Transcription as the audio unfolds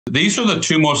These are the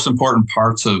two most important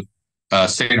parts of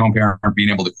stay-at-home parent being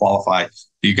able to qualify.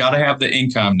 You got to have the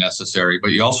income necessary,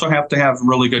 but you also have to have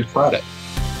really good credit.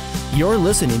 You're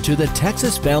listening to the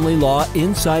Texas Family Law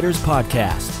Insiders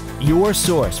Podcast, your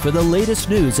source for the latest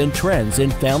news and trends in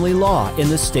family law in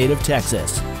the state of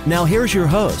Texas. Now here's your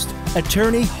host,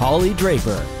 Attorney Holly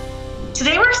Draper.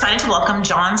 Today we're excited to welcome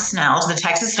John Snell to the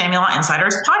Texas Family Law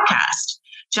Insiders Podcast.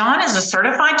 John is a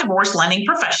certified divorce lending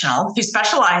professional who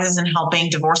specializes in helping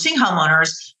divorcing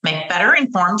homeowners make better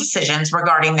informed decisions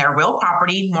regarding their real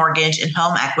property, mortgage, and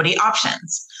home equity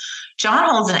options. John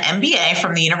holds an MBA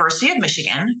from the University of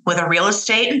Michigan with a real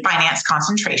estate and finance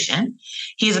concentration.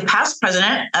 He is a past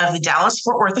president of the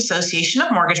Dallas-Fort Worth Association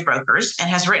of Mortgage Brokers and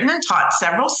has written and taught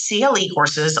several CLE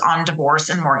courses on divorce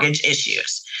and mortgage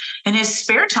issues. In his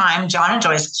spare time, John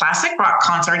enjoys classic rock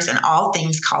concerts and all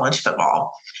things college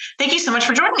football. Thank you so much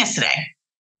for joining us today.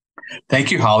 Thank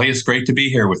you, Holly. It's great to be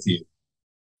here with you.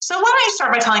 So why don't you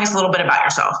start by telling us a little bit about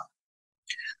yourself?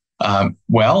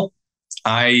 Well,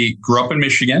 I grew up in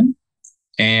Michigan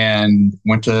and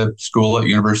went to school at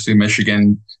University of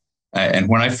Michigan. And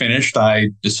when I finished, I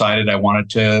decided I wanted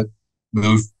to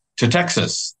move to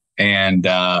Texas. And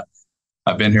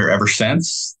I've been here ever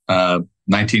since.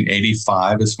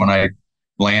 1985 is when I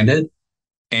landed.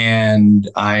 And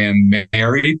I am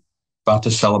married, about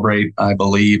to celebrate, I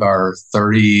believe, our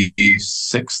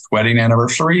 36th wedding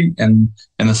anniversary in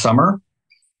the summer.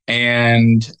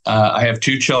 And I have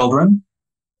two children.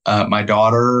 My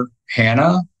daughter,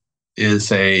 Hannah,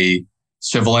 is a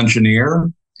civil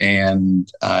engineer and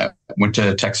went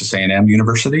to Texas A&M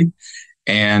University.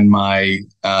 And my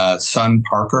son,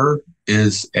 Parker,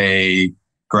 is a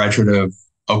graduate of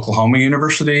Oklahoma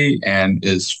University and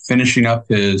is finishing up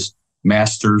his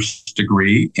master's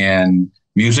degree in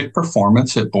music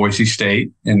performance at Boise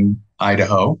State in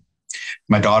Idaho.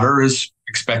 My daughter is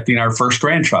expecting our first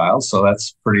grandchild, so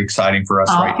that's pretty exciting for us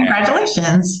right now.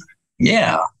 Congratulations.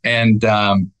 Yeah. And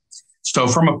so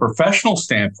from a professional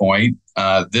standpoint,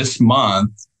 this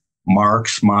month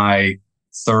marks my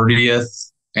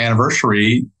 30th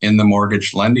anniversary in the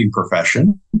mortgage lending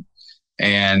profession.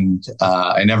 And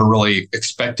I never really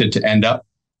expected to end up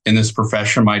in this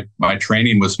profession. My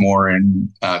training was more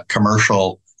in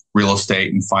commercial real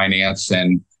estate and finance.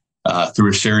 And through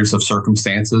a series of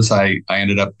circumstances, I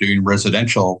ended up doing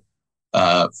residential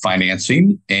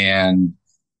financing. And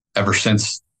ever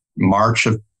since March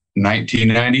of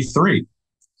 1993,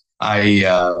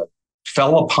 I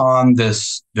fell upon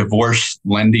this divorce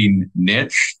lending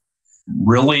niche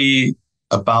really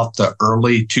about the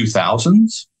early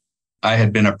 2000s. I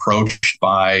had been approached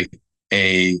by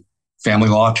a family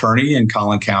law attorney in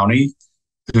Collin County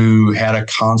who had a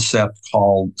concept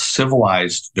called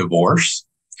civilized divorce.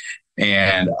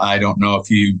 And I don't know if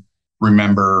you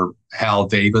remember Hal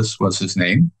Davis was his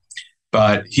name,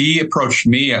 but he approached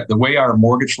me. The way our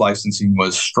mortgage licensing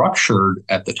was structured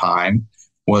at the time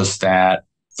was that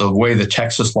the way the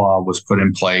Texas law was put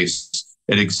in place,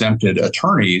 it exempted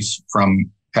attorneys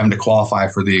from having to qualify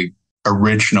for the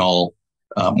original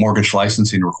mortgage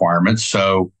licensing requirements.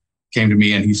 So came to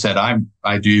me and he said,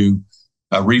 I do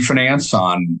a refinance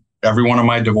on every one of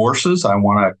my divorces. I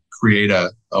want to create a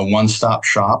one-stop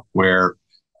shop where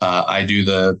I do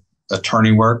the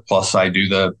attorney work, plus I do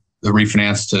the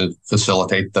refinance to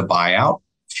facilitate the buyout.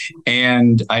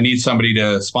 And I need somebody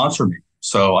to sponsor me.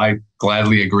 So I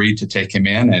gladly agreed to take him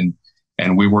in,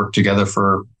 and we worked together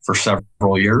for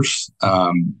several years.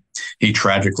 He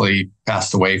tragically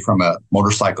passed away from a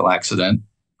motorcycle accident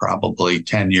probably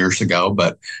 10 years ago,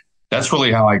 but that's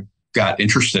really how I got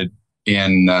interested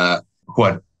in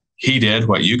what he did,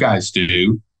 what you guys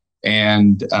do,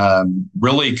 and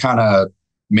really kind of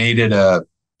made it a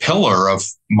pillar of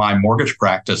my mortgage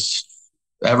practice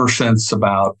ever since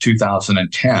about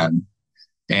 2010.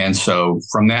 And so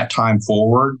from that time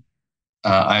forward,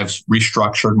 I've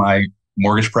restructured my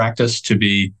mortgage practice to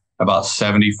be about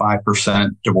 75%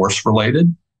 divorce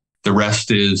related. The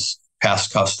rest is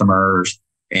past customers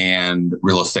and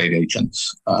real estate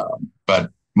agents.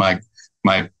 But my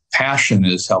passion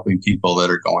is helping people that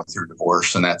are going through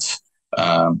divorce, and that's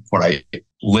what I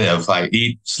live. I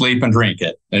eat, sleep, and drink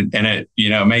it. And it,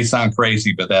 may sound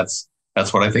crazy, but that's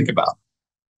what I think about.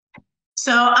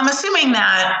 So I'm assuming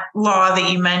that law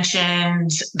that you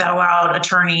mentioned that allowed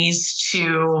attorneys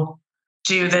to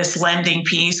do this lending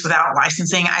piece without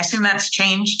licensing, I assume that's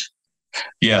changed?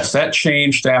 Yes, that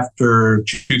changed after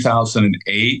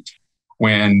 2008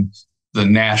 when the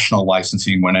national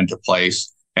licensing went into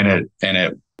place, and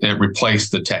it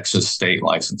replaced the Texas state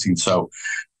licensing. So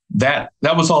that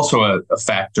was also a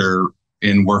factor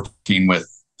in working with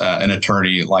an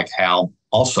attorney like Hal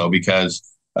also, because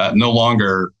no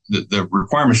longer the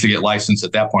requirements to get licensed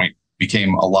at that point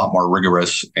became a lot more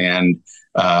rigorous. And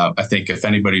I think if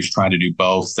anybody's trying to do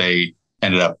both, they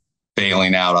ended up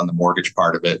bailing out on the mortgage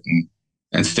part of it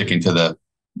and sticking to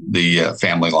the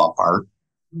family law part.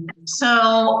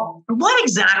 So what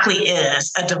exactly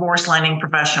is a divorce lending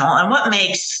professional, and what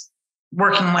makes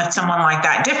working with someone like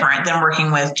that different than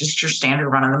working with just your standard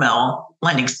run-of-the-mill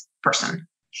lending person?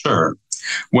 Sure.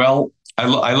 Well,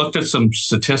 I looked at some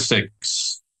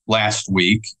statistics last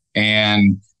week,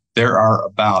 and there are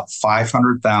about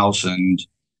 500,000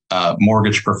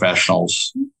 mortgage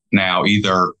professionals now,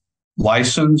 either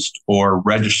licensed or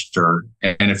registered.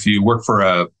 And if you work for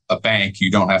a bank, you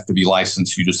don't have to be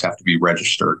licensed, you just have to be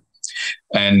registered.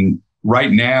 And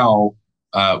right now,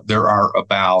 there are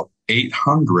about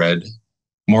 800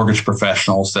 mortgage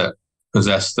professionals that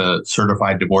possess the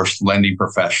Certified Divorce Lending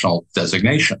Professional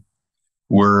designation.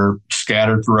 We're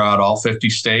scattered throughout all 50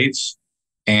 states.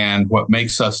 And what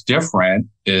makes us different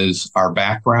is our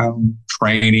background,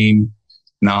 training,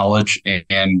 knowledge,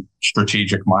 and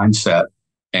strategic mindset.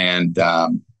 And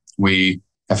we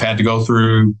have had to go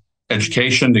through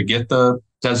education to get the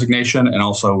designation. And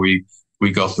also we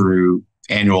go through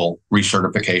annual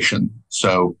recertification.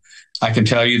 So I can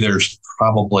tell you there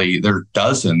are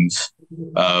dozens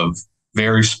of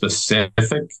very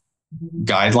specific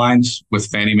guidelines with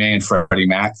Fannie Mae and Freddie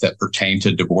Mac that pertain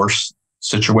to divorce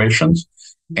situations.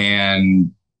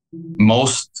 And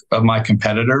most of my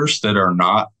competitors that are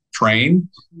not trained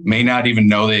may not even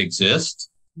know they exist.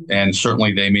 And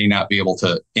certainly they may not be able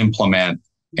to implement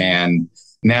and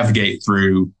navigate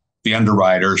through the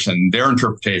underwriters and their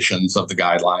interpretations of the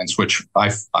guidelines, which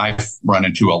I've run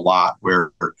into a lot,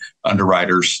 where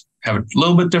underwriters have a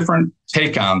little bit different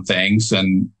take on things.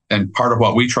 And part of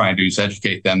what we try and do is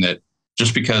educate them that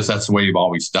just because that's the way you've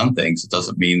always done things, it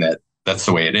doesn't mean that that's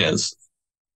the way it is.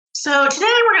 So today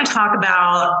we're going to talk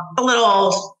about a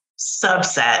little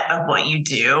subset of what you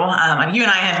do. You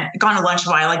and I had gone to lunch a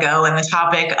while ago, and the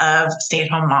topic of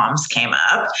stay-at-home moms came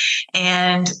up.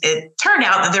 And it turned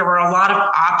out that there were a lot of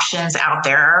options out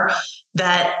there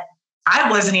that I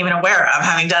wasn't even aware of,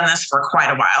 having done this for quite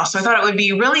a while. So I thought it would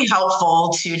be really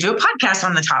helpful to do a podcast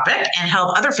on the topic and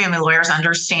help other family lawyers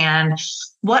understand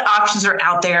what options are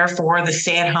out there for the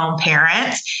stay-at-home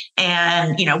parent,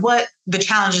 and what the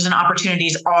challenges and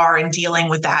opportunities are in dealing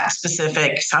with that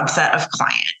specific subset of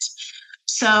client.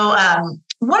 So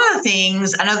one of the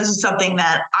things, I know this is something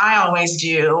that I always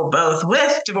do, both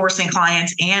with divorcing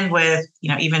clients and with,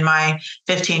 even my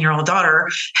 15-year-old daughter,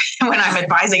 when I'm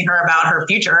advising her about her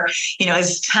future,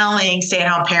 is telling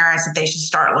stay-at-home parents that they should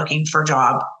start looking for a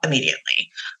job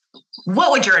immediately. What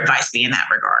would your advice be in that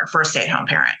regard for a stay-at-home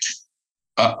parent?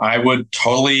 I would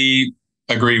totally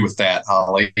agree with that,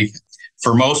 Holly.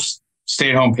 For most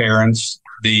stay-at-home parents,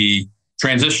 the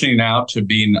transitioning out to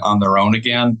being on their own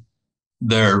again,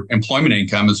 their employment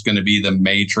income is going to be the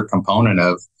major component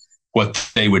of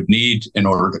what they would need in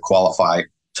order to qualify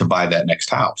to buy that next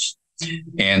house.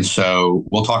 And so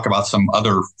we'll talk about some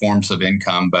other forms of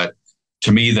income, but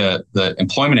to me, the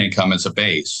employment income is a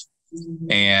base.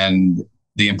 And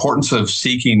the importance of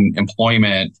seeking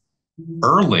employment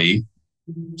early,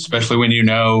 especially when you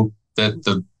know that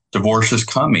the divorce is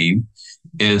coming,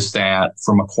 is that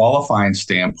from a qualifying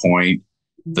standpoint,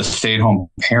 the stay-at-home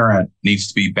parent needs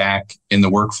to be back in the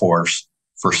workforce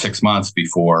for 6 months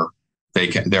before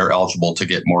they're eligible to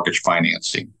get mortgage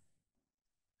financing.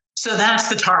 So that's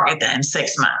the target then,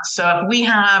 6 months. So if we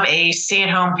have a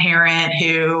stay-at-home parent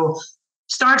who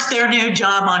starts their new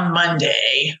job on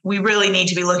Monday, we really need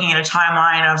to be looking at a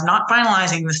timeline of not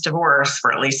finalizing this divorce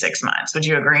for at least 6 months. Would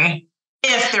you agree?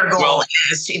 If their goal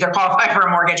is to either qualify for a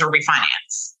mortgage or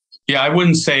refinance. Yeah, I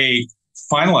wouldn't say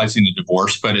finalizing the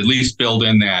divorce, but at least build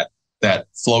in that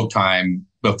float time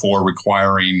before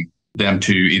requiring them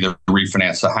to either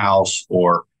refinance the house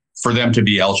or for them to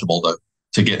be eligible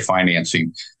to get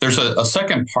financing. There's a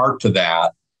second part to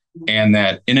that, and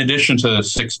that in addition to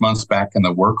 6 months back in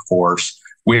the workforce,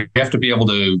 we have to be able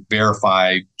to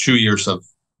verify 2 years of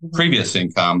previous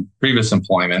income, previous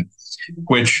employment,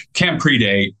 which can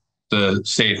predate the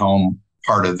stay-at-home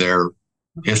part of their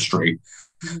history.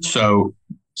 So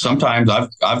sometimes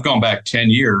I've gone back 10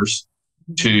 years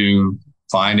to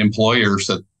find employers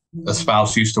that a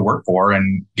spouse used to work for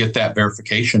and get that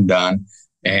verification done.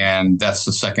 And that's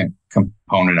the second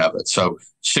component of it. So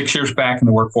 6 years back in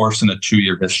the workforce and a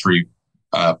 2-year history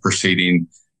preceding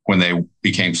when they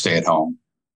became stay-at-home.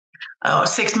 Oh,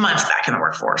 6 months back in the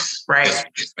workforce, right?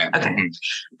 Yes, ma'am.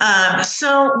 Okay.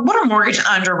 So what are mortgage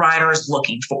underwriters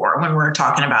looking for when we're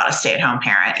talking about a stay-at-home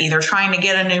parent, either trying to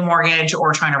get a new mortgage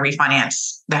or trying to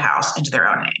refinance the house into their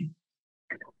own name?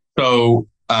 So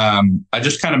I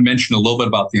just kind of mentioned a little bit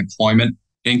about the employment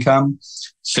income,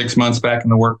 6 months back in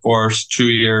the workforce,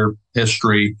 2-year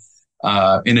history.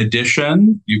 In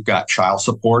addition, you've got child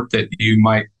support that you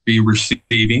might be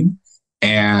receiving.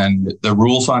 And the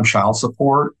rules on child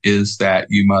support is that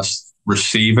you must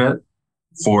receive it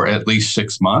for at least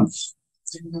 6 months,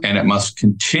 and it must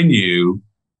continue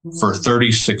for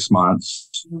 36 months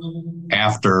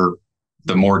after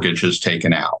the mortgage is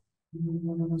taken out.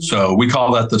 So we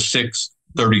call that the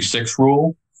 636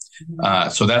 rule.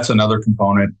 So that's another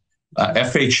component.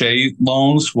 FHA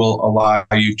loans will allow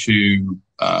you to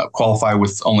qualify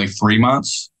with only 3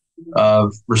 months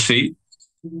of receipt,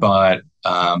 but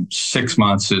 6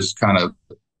 months is kind of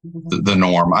the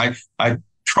norm. I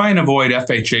try and avoid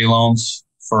FHA loans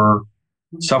for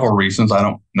several reasons. I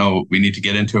don't know we need to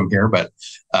get into them here, but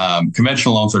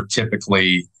conventional loans are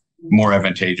typically more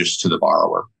advantageous to the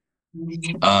borrower.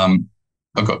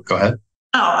 Go ahead.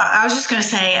 Oh, I was just going to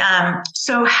say,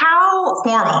 so how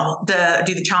formal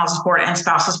do the child support and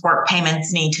spousal support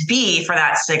payments need to be for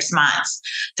that 6 months?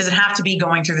 Does it have to be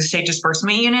going through the state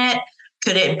disbursement unit?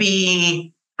 Could it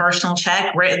be personal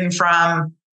check written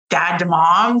from dad to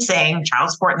mom saying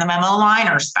child support in the memo line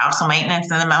or spousal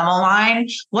maintenance in the memo line?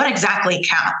 What exactly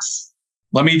counts?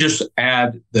 Let me just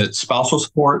add that spousal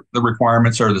support, the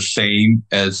requirements are the same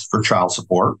as for child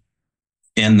support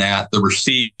in that the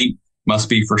receipt must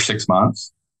be for 6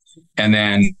 months. And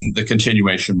then the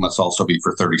continuation must also be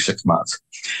for 36 months.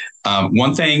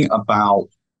 One thing about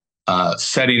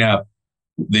setting up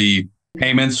the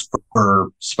payments for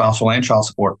spousal and child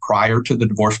support prior to the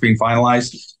divorce being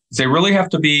finalized, they really have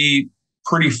to be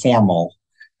pretty formal.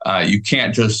 You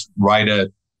can't just write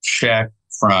a check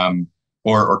from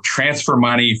or transfer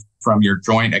money from your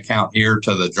joint account here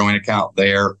to the joint account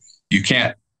there. You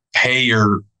can't pay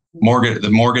the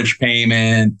mortgage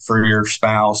payment for your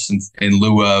spouse in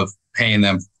lieu of paying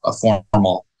them a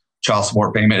formal child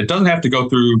support payment. It doesn't have to go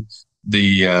through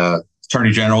the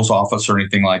Attorney General's office or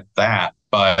anything like that.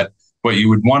 But what you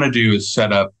would want to do is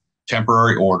set up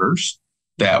temporary orders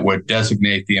that would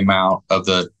designate the amount of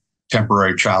the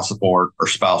temporary child support or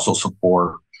spousal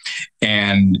support.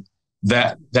 And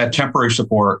that temporary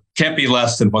support can't be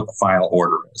less than what the final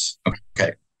order is.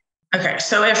 Okay.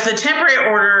 So if the temporary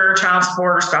order child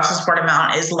support or spousal support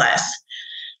amount is less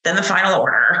than the final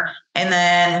order, and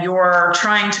then you're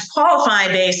trying to qualify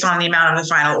based on the amount of the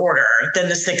final order, then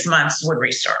the 6 months would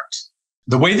restart.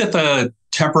 The way that the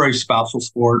temporary spousal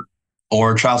support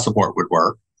or child support would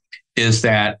work is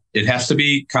that it has to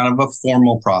be kind of a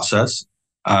formal process.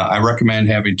 I recommend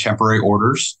having temporary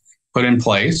orders put in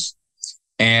place,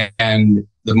 and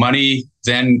the money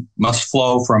then must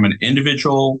flow from an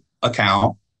individual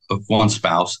account of one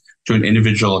spouse to an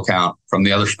individual account from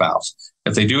the other spouse.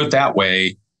 If they do it that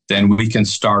way, then we can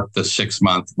start the 6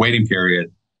 month waiting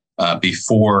period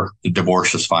before the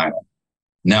divorce is final.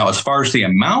 Now, as far as the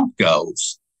amount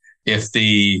goes, if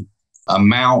the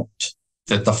amount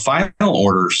that the final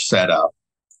order set up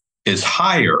is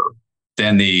higher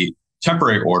than the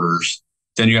temporary orders,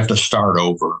 then you have to start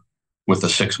over with a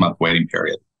 6 month waiting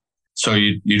period. So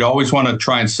you'd always want to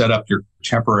try and set up your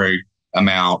temporary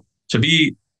amount to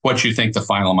be what you think the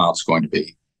final amount is going to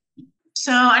be.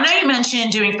 So I know you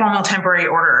mentioned doing formal temporary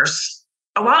orders.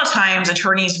 A lot of times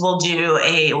attorneys will do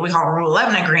what we call a Rule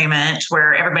 11 agreement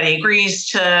where everybody agrees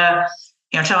to,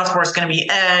 child support is going to be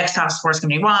X, child support is going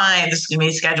to be Y, this is going to be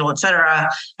the schedule, et cetera.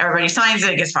 Everybody signs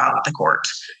it, it gets filed with the court.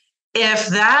 If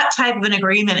that type of an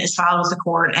agreement is filed with the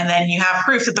court and then you have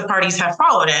proof that the parties have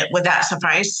followed it, would that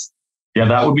suffice? Yeah,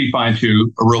 that would be fine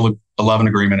too. A Rule 11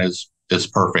 agreement is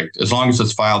perfect. As long as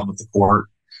it's filed with the court,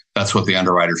 that's what the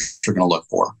underwriters are going to look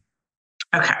for.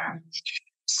 Okay.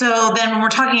 So then when we're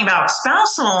talking about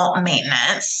spousal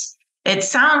maintenance, it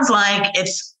sounds like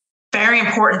it's very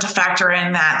important to factor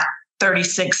in that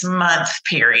 36-month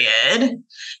period,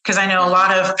 because I know a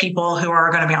lot of people who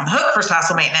are going to be on the hook for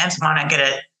spousal maintenance want to get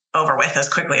it over with as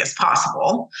quickly as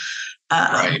possible.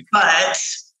 Right. But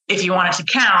if you want it to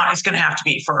count, it's going to have to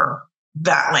be for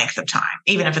that length of time,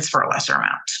 even if it's for a lesser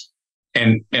amount.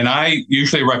 And I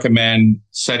usually recommend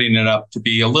setting it up to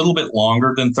be a little bit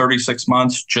longer than 36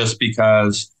 months, just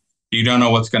because you don't know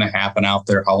what's going to happen out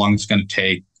there, how long it's going to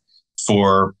take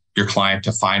for your client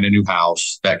to find a new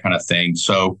house, that kind of thing.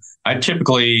 So I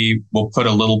typically will put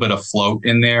a little bit of float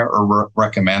in there or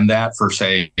recommend that for,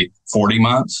 say, 40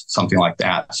 months, something like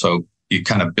that. So you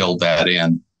kind of build that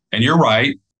in. And you're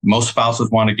right. Most spouses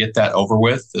want to get that over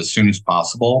with as soon as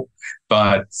possible.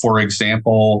 But for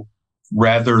example,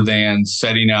 rather than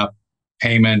setting up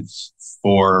payments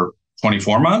for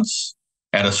 24 months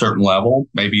at a certain level,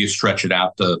 maybe you stretch it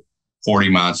out to 40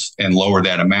 months and lower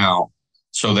that amount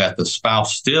so that the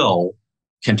spouse still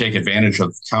can take advantage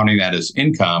of counting that as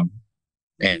income.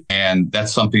 And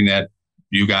that's something that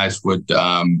you guys would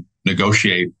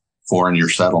negotiate for in your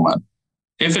settlement,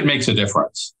 if it makes a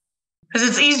difference. Because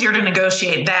it's easier to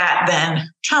negotiate that than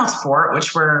child support,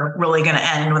 which we're really going to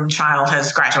end when the child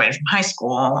has graduated from high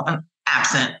school,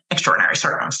 absent extraordinary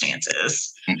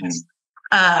circumstances.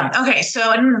 Okay,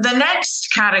 so the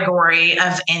next category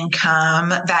of income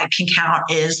that can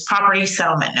count is property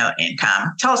settlement note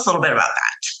income. Tell us a little bit about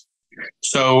that.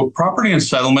 So property and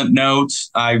settlement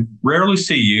notes, I rarely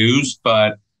see used,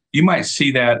 but you might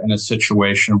see that in a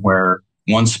situation where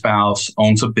one spouse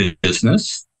owns a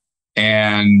business,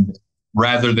 and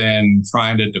rather than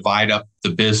trying to divide up the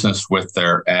business with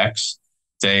their ex,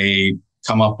 they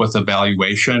come up with a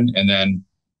valuation, and then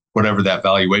whatever that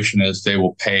valuation is, they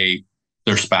will pay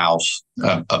their spouse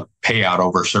a payout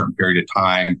over a certain period of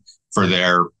time for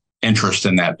their interest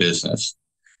in that business.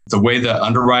 The way the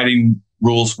underwriting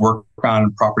rules work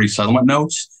on property settlement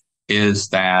notes is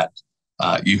that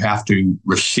you have to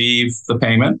receive the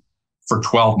payment for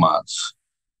 12 months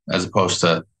as opposed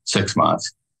to 6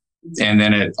 months. And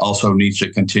then it also needs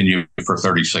to continue for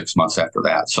 36 months after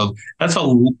that. So that's a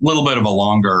little bit of a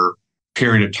longer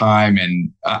period of time.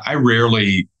 And I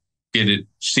rarely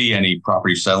see any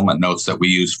property settlement notes that we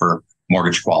use for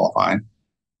mortgage qualifying.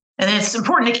 And it's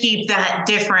important to keep that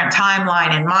different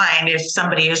timeline in mind if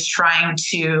somebody is trying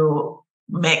to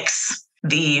mix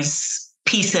these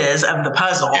pieces of the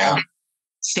puzzle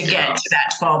to get to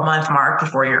that 12-month mark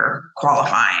before you're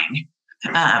qualifying.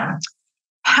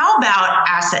 How about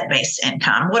asset-based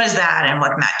income? What is that, and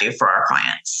what can that do for our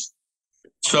clients?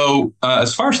 So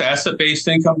as far as asset-based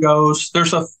income goes,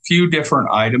 there's a few different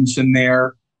items in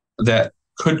there that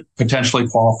could potentially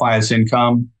qualify as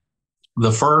income.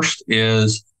 The first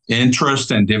is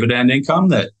interest and dividend income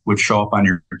that would show up on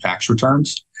your tax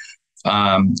returns.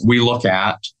 We look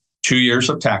at 2 years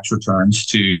of tax returns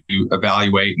to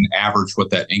evaluate and average what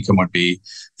that income would be.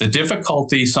 The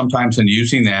difficulty sometimes in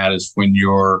using that is when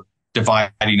you're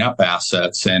dividing up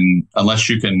assets, and unless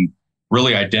you can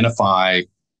really identify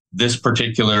this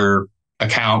particular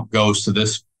account goes to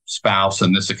this spouse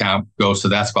and this account goes to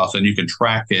that spouse, and you can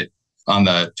track it on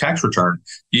the tax return,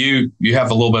 you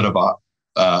have a little bit of a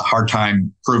hard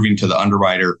time proving to the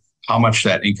underwriter how much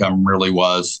that income really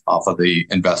was off of the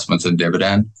investments and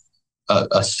dividend.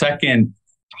 A second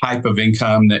type of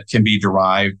income that can be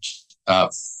derived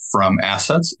from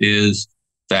assets is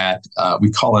that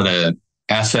we call it an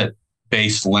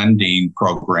asset-based lending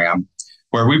program,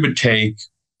 where we would take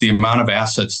the amount of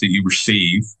assets that you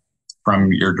receive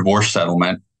from your divorce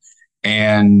settlement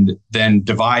and then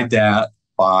divide that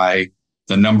by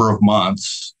the number of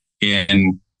months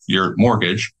in your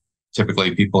mortgage.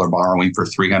 Typically, people are borrowing for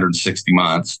 360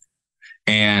 months.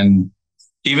 And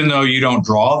even though you don't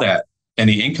draw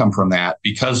any income from that,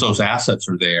 because those assets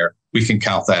are there, we can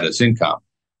count that as income.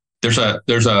 There's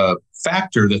a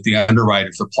factor that the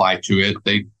underwriters apply to it.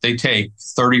 They take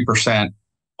 30%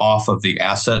 off of the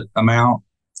asset amount,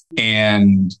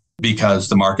 and because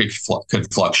the market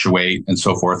could fluctuate and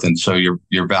so forth, and so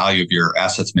your value of your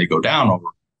assets may go down over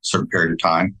a certain period of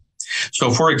time.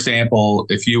 So, for example,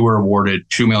 if you were awarded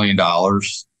 $2 million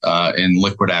in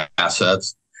liquid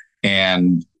assets,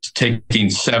 and taking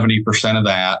 70% of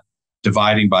that,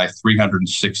 dividing by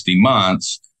 360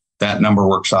 months, that number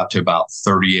works out to about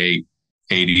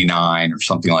 $38.89 or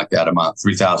something like that a month,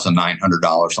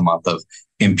 $3,900 a month of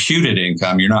imputed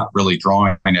income. You're not really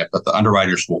drawing it, but the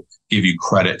underwriters will give you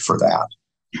credit for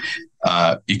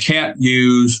that. You can't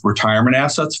use retirement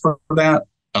assets for that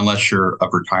unless you're of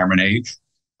retirement age,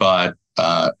 but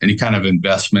any kind of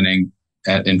investment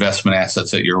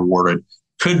assets that you're awarded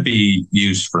could be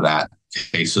used for that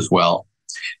case as well.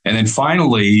 And then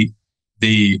finally,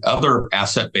 the other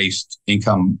asset-based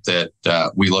income that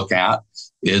we look at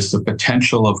is the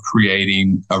potential of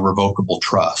creating a revocable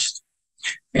trust.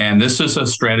 And this is a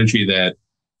strategy that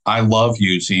I love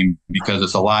using because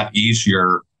it's a lot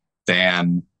easier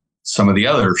than some of the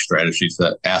other strategies,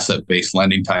 the asset-based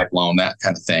lending type loan, that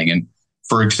kind of thing. And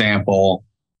for example,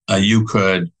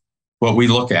 what we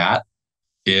look at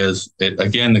is,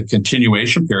 again, the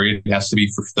continuation period has to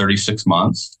be for 36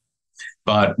 months.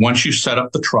 But once you set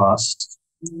up the trust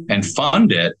and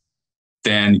fund it,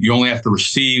 then you only have to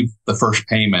receive the first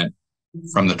payment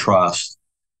from the trust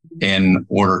in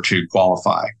order to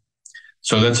qualify.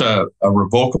 So that's a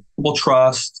revocable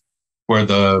trust where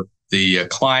the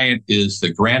client is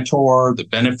the grantor, the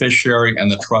beneficiary,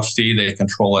 and the trustee. They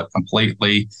control it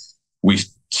completely. We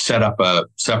set up a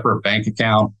separate bank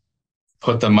account,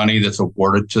 put the money that's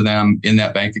awarded to them in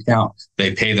that bank account.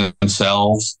 They pay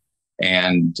themselves,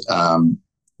 and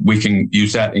we can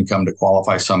use that income to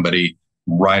qualify somebody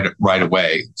right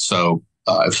away. So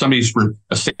if somebody's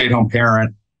a stay-at-home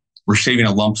parent receiving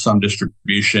a lump sum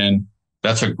distribution,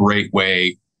 that's a great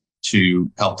way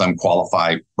to help them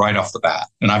qualify right off the bat.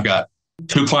 And I've got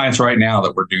 2 clients right now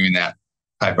that we're doing that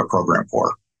type of program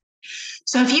for.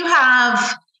 So if you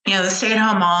have, the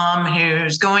stay-at-home mom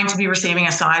who's going to be receiving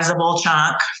a sizable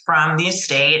chunk from the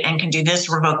estate and can do this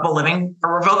revocable living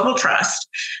or revocable trust,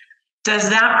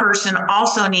 does that person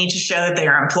also need to show that they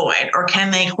are employed, or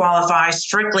can they qualify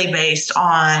strictly based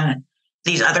on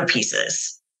these other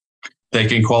pieces? They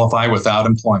can qualify without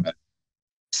employment.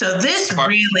 So this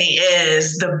really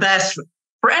is the best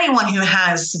for anyone who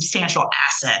has substantial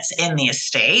assets in the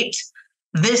estate.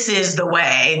 This is the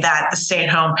way that the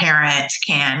stay-at-home parent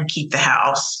can keep the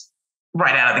house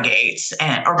right out of the gates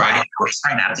right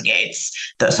out of the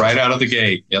gates. Right out of the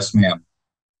gate. Yes, ma'am.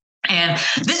 And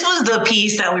this was the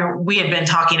piece that we had been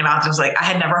talking about. It was like, I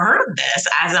had never heard of this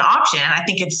as an option. I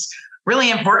think it's really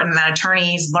important that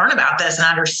attorneys learn about this and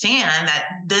understand that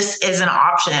this is an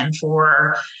option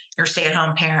for your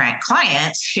stay-at-home parent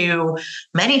clients who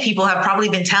many people have probably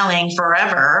been telling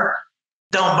forever,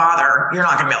 don't bother, you're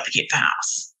not going to be able to keep the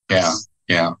house.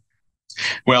 Yeah.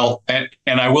 Well, and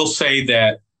I will say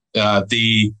that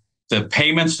the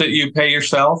payments that you pay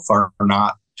yourself are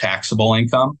not taxable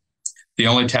income. The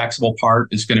only taxable part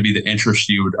is going to be the interest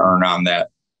you would earn on that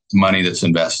money that's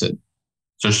invested.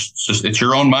 Just it's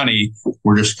your own money.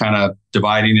 We're just kind of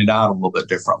dividing it out a little bit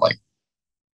differently.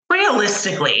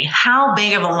 Realistically, how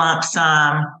big of a lump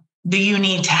sum do you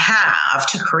need to have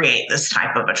to create this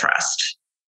type of a trust?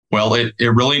 Well, it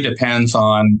really depends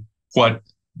on what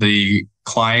the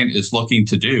client is looking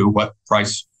to do, what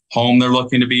price home they're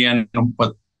looking to be in,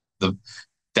 what the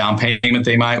down payment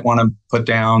they might want to put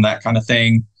down, that kind of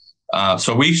thing.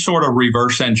 So we sort of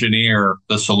reverse engineer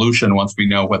the solution once we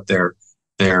know what their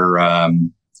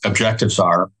objectives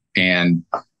are, and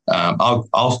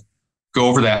I'll go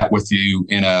over that with you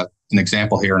in an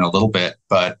example here in a little bit.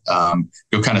 But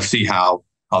you'll kind of see how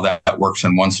that works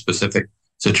in one specific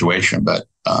situation. But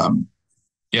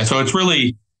so it's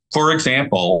really, for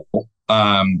example,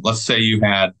 let's say you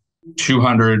had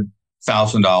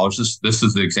 $200,000. This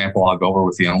is the example I'll go over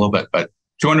with you in a little bit, but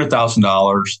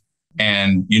 $200,000,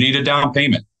 and you need a down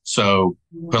payment. So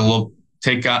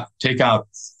take out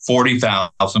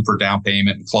 $40,000 for down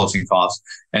payment and closing costs,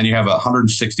 and you have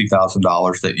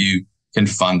 $160,000 that you can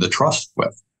fund the trust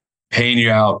with. Paying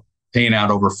out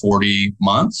over 40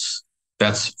 months,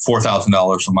 that's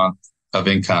 $4,000 a month of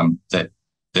income that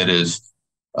is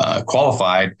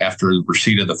qualified after the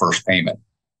receipt of the first payment.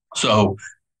 So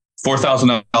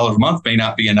 $4,000 a month may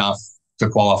not be enough to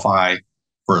qualify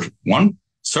for one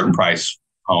certain price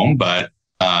home, but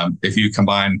if you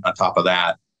combine on top of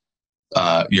that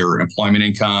your employment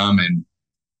income and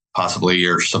possibly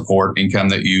your support income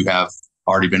that you have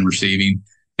already been receiving,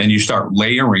 then you start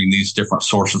layering these different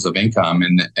sources of income,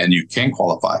 and you can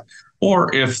qualify.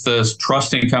 Or if the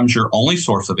trust income is your only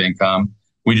source of income,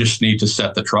 we just need to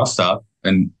set the trust up,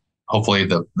 and hopefully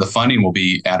the funding will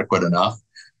be adequate enough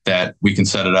that we can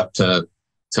set it up to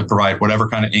provide whatever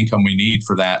kind of income we need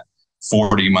for that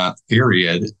 40-month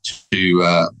period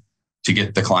to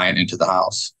get the client into the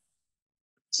house.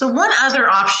 So one other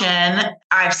option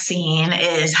I've seen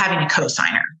is having a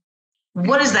cosigner.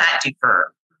 What does that do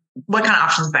what kind of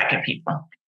options does that give people?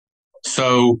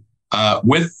 So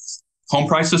with home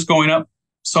prices going up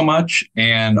so much,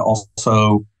 and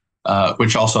also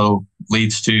which also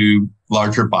leads to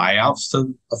larger buyouts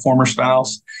to a former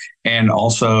spouse, and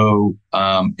also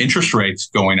interest rates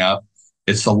going up,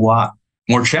 it's a lot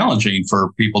more challenging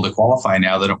for people to qualify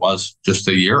now than it was just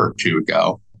a year or two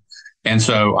ago. And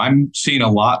so I'm seeing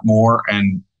a lot more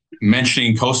and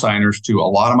mentioning cosigners to a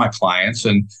lot of my clients.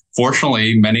 And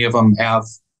fortunately, many of them have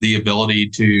the ability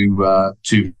to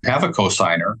have a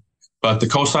cosigner, but the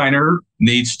cosigner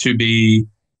needs to be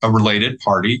a related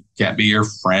party. Can't be your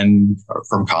friend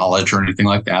from college or anything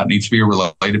like that. It needs to be a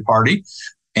related party.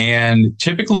 And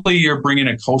typically you're bringing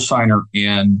a cosigner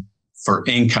in for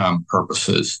income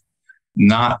purposes,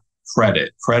 not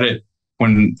credit. Credit,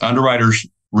 when underwriters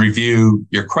review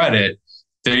your credit,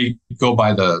 they go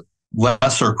by the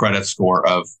lesser credit score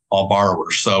of all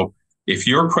borrowers. So if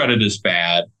your credit is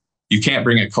bad, you can't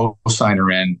bring a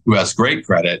cosigner in who has great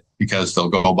credit, because they'll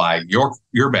go by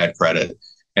your bad credit.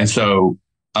 And so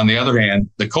on the other hand,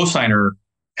 the cosigner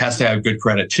has to have good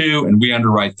credit too, and we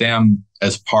underwrite them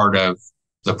as part of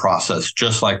the process,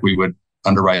 just like we would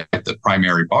underwrite the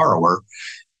primary borrower.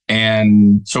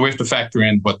 And so we have to factor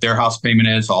in what their house payment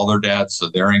is, all their debts, so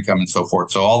their income, and so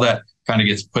forth. So all that kind of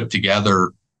gets put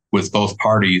together with both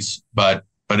parties, but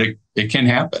it can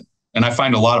happen. And I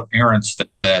find a lot of parents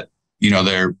that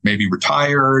they're maybe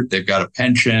retired, they've got a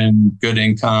pension, good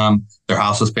income, their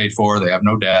house is paid for, they have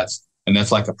no debts. And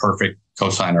that's like a perfect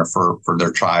cosigner for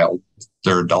their child,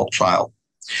 their adult child.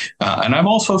 And I've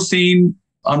also seen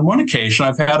on one occasion,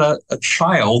 I've had a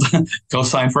child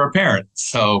co-sign for a parent.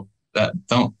 So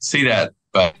don't see that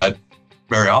but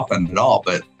very often at all.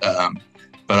 But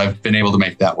I've been able to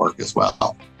make that work as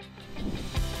well.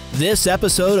 This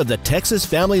episode of the Texas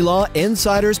Family Law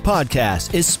Insiders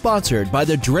Podcast is sponsored by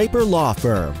the Draper Law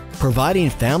Firm, providing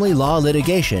family law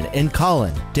litigation in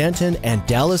Collin, Denton, and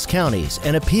Dallas counties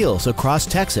and appeals across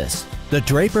Texas. The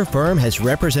Draper firm has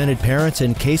represented parents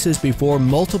in cases before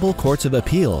multiple courts of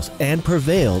appeals and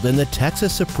prevailed in the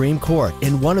Texas Supreme Court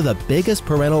in one of the biggest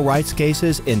parental rights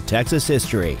cases in Texas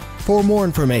history. For more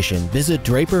information, visit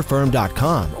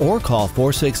draperfirm.com or call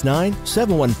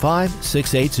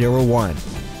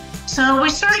 469-715-6801. So we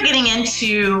started getting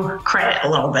into credit a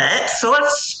little bit. So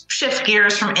let's shift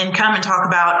gears from income and talk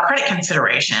about credit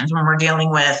considerations when we're dealing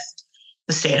with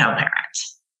the stay-at-home parent.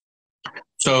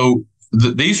 So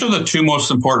these are the two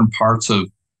most important parts of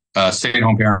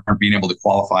stay-at-home parent being able to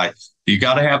qualify. You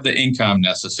got to have the income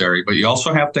necessary, but you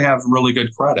also have to have really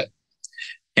good credit.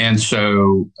 And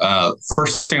so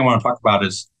first thing I want to talk about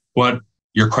is what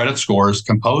your credit score is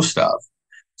composed of.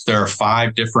 So there are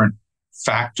 5 different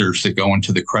factors that go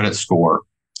into the credit score.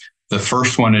 The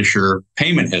first one is your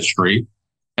payment history,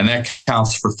 and that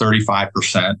counts for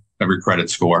 35% of your credit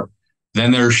score.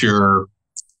 Then there's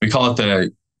we call it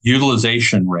the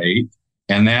utilization rate,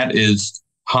 and that is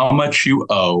how much you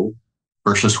owe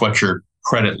versus what your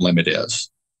credit limit is.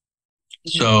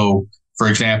 So, for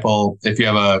example, if you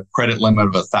have a credit limit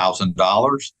of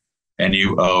 $1,000 and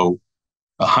you owe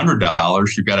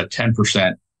 $100, you've got a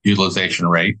 10% utilization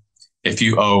rate. If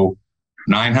you owe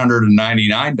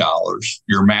 $999,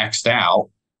 you're maxed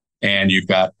out and you've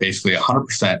got basically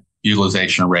 100%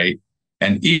 utilization rate.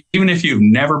 And even if you've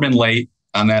never been late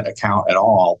on that account at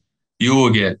all, you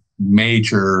will get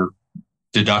major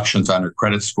deductions on your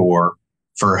credit score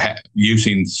for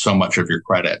using so much of your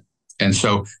credit. And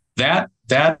so that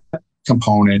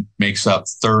component makes up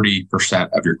 30%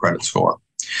 of your credit score.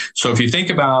 So if you think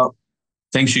about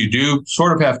things you do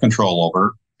sort of have control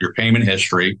over, your payment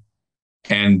history,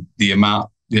 and the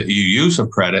amount that you use of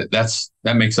credit,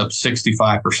 that makes up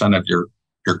 65% of your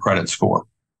credit score.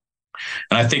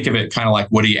 And I think of it kind of like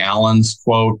Woody Allen's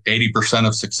quote, 80%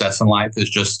 of success in life is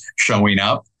just showing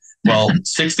up. Well,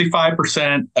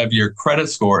 65% of your credit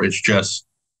score is just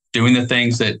doing the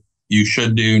things that you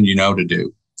should do and you know to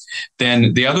do.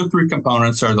 Then the other 3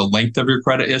 components are the length of your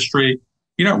credit history.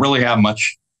 You don't really have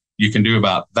much you can do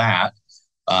about that.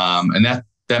 And that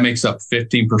makes up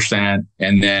 15%.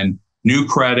 And then new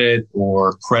credit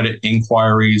or credit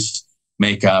inquiries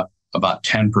make up about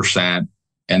 10%.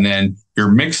 And then your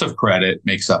mix of credit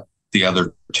makes up the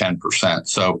other 10%.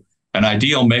 So an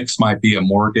ideal mix might be a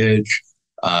mortgage,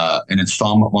 an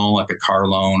installment loan like a car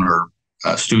loan or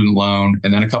a student loan,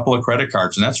 and then a couple of credit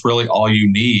cards. And that's really all you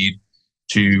need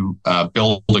to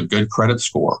build a good credit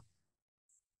score.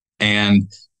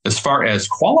 And as far as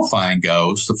qualifying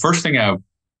goes, the first thing I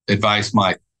advise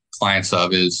my clients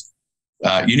of is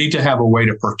you need to have a way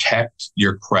to protect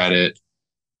your credit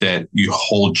that you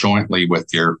hold jointly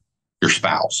with your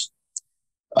spouse.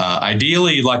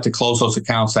 Ideally, you'd like to close those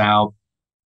accounts out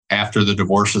after the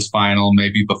divorce is final,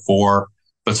 maybe before,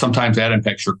 but sometimes that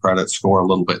impacts your credit score a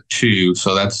little bit too.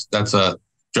 So that's a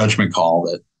judgment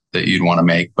call that you'd want to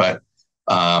make. But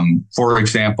for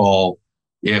example,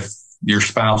 if your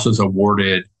spouse is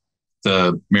awarded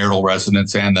the marital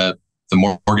residence and the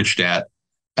mortgage debt,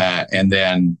 and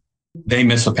then they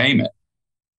miss a payment,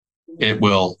 it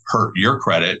will hurt your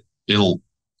credit. It'll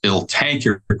tank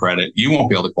your credit. You won't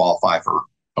be able to qualify for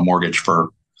a mortgage for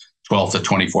 12 to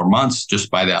 24 months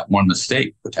just by that one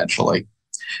mistake potentially.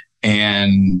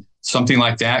 And something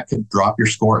like that could drop your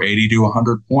score 80 to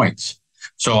 100 points.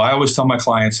 So I always tell my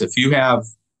clients, if you have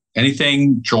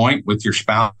anything joint with your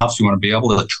spouse, you want to be able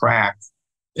to track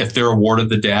if they're awarded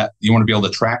the debt, you want to be able to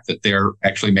track that they're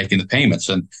actually making the payments.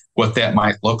 And what that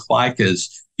might look like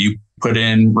is you put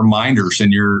in reminders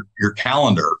in your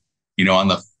calendar. On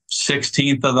the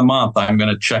 16th of the month, I'm going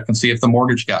to check and see if the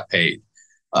mortgage got paid.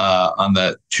 On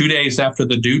the 2 days after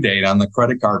the due date on the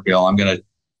credit card bill, I'm going to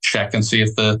check and see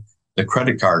if the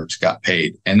credit cards got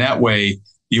paid. And that way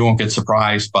you won't get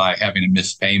surprised by having a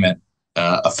missed payment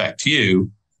affect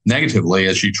you negatively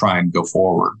as you try and go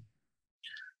forward.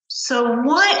 So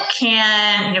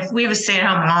if we have a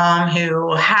stay-at-home mom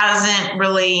who hasn't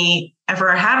really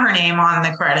ever had her name on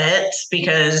the credit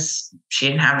because she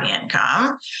didn't have the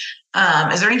income,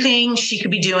 is there anything she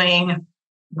could be doing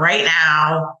right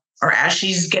now or as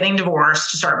she's getting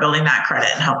divorced to start building that credit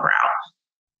and help her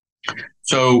out?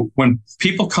 So when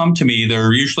people come to me,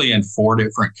 they're usually in 4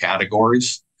 different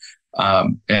categories.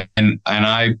 And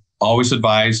I always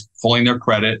advise pulling their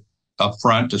credit up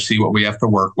front to see what we have to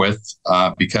work with,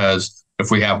 because if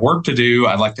we have work to do,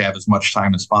 I'd like to have as much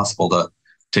time as possible to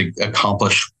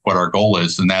accomplish what our goal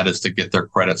is, and that is to get their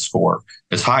credit score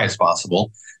as high as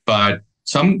possible. But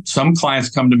some clients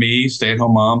come to me,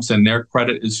 stay-at-home moms, and their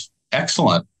credit is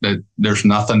excellent. That there's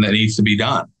nothing that needs to be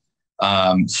done.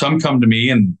 Some come to me,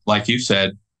 and like you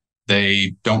said,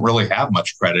 they don't really have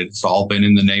much credit. It's all been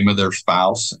in the name of their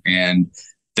spouse, and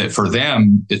that for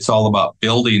them, it's all about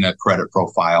building a credit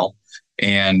profile.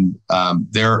 And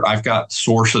I've got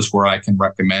sources where I can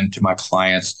recommend to my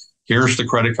clients, here's the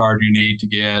credit card you need to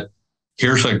get.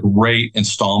 Here's a great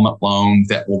installment loan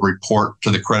that will report to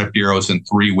the credit bureaus in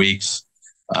 3 weeks.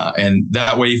 And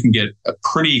that way you can get a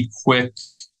pretty quick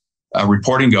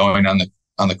reporting going on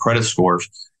the credit scores.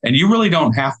 And you really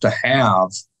don't have to have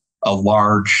a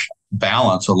large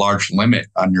balance, a large limit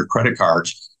on your credit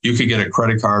cards. You could get a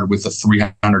credit card with a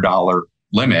 $300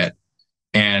 limit.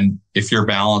 And if your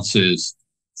balance is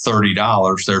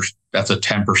 $30, that's a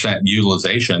 10%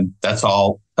 utilization. That's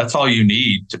all you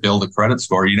need to build a credit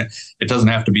score. It doesn't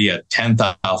have to be a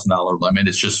 $10,000 limit.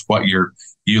 It's just what your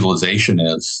utilization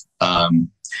is. And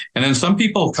then some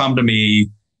people come to me,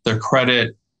 their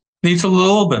credit needs a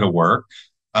little bit of work,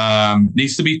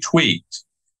 needs to be tweaked.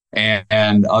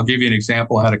 And I'll give you an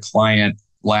example. I had a client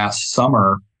last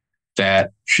summer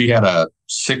that she had a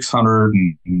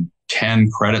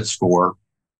 610 credit score,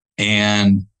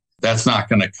 and that's not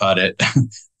going to cut it.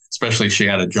 Especially if she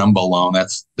had a jumbo loan,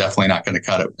 that's definitely not going to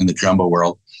cut it in the jumbo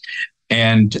world.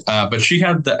 And but she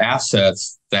had the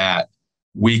assets that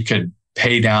we could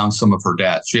pay down some of her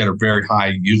debt. She had a very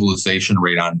high utilization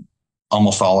rate on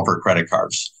almost all of her credit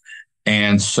cards.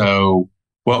 And so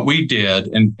what we did,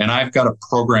 and I've got a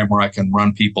program where I can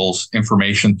run people's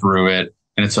information through it,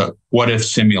 and it's a what if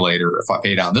simulator. If I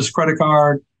pay down this credit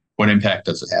card, what impact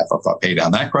does it have? If I pay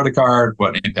down that credit card,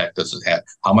 what impact does it have?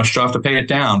 How much do I have to pay it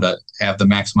down to have the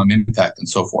maximum impact, and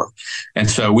so forth? And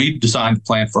so we designed a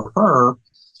plan for her.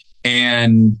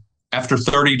 And after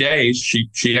 30 days,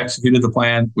 she executed the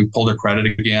plan. We pulled her credit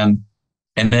again,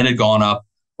 and then it had gone up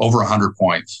over 100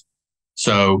 points.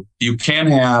 So you can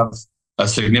have a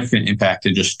significant impact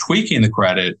in just tweaking the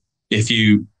credit if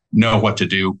you know what to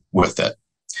do with it.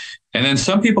 And then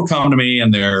some people come to me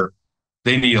and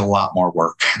they need a lot more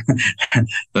work.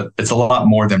 It's a lot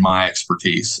more than my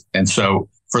expertise. And so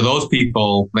for those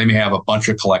people, they may have a bunch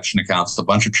of collection accounts, a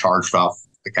bunch of charged off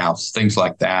accounts, things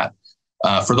like that.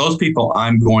 For those people,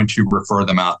 I'm going to refer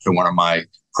them out to one of my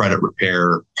credit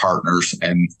repair partners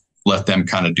and let them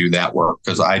kind of do that work,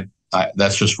 because I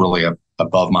that's just really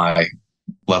above my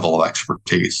level of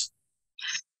expertise.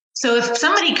 So if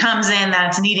somebody comes in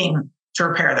that's needing to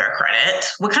repair their credit,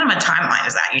 what kind of a timeline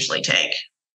does that usually take?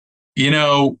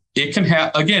 It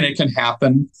can it can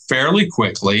happen fairly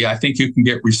quickly. I think you can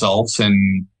get results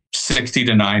in 60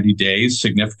 to 90 days,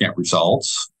 significant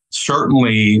results.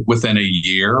 Certainly within a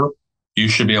year, you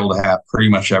should be able to have pretty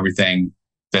much everything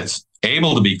that's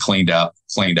able to be cleaned up.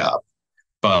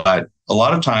 But a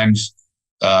lot of times,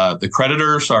 the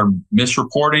creditors are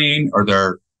misreporting or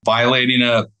they're violating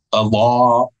a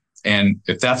law. And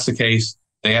if that's the case,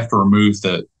 they have to remove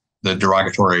the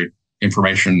derogatory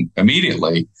information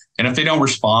immediately. And if they don't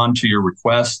respond to your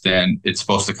request, then it's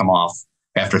supposed to come off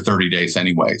after 30 days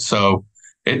anyway. So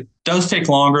it does take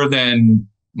longer than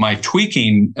my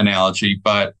tweaking analogy,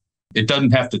 but it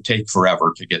doesn't have to take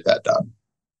forever to get that done.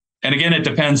 And again, it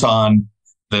depends on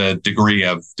the degree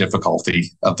of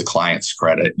difficulty of the client's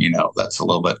credit. That's a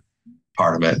little bit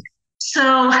part of it.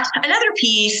 So another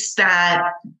piece that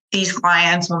these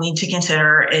clients will need to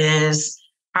consider is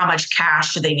how much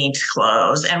cash do they need to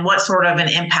close, and what sort of an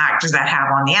impact does that have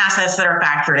on the assets that are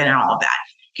factored in and all of that?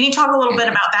 Can you talk a little bit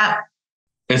about that?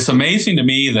 It's amazing to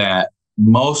me that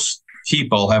most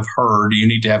people have heard you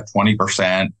need to have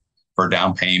 20% for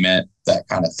down payment, that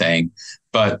kind of thing.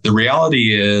 But the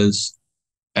reality is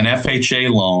an FHA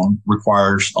loan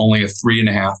requires only a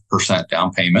 3.5%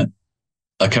 down payment.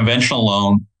 A conventional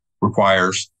loan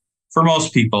requires, for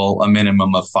most people, a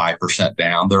minimum of 5%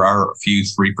 down. There are a few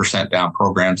 3% down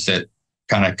programs that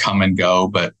kind of come and go,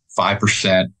 but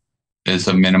 5% is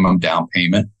a minimum down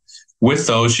payment. With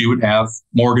those, you would have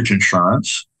mortgage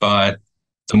insurance, but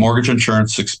the mortgage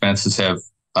insurance expenses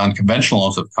on conventional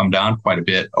loans have come down quite a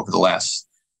bit over the last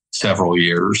several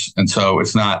years. And so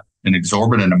it's not an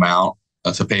exorbitant amount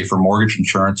to pay for mortgage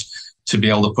insurance to be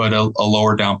able to put a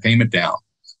lower down payment down.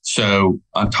 So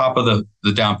on top of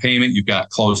the down payment, you've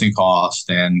got closing costs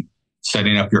and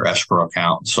setting up your escrow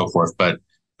account and so forth. But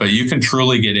you can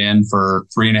truly get in for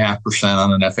 3.5%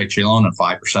 on an FHA loan and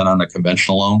 5% on a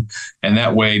conventional loan. And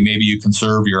that way, maybe you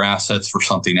conserve your assets for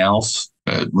something else,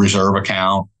 a reserve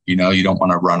account. You don't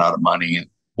want to run out of money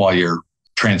while you're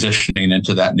transitioning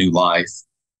into that new life.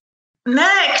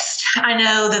 Next, I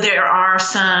know that there are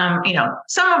some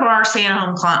of our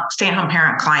stay-at-home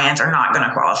parent clients are not going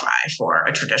to qualify for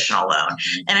a traditional loan.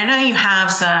 And I know you have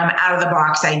some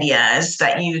out-of-the-box ideas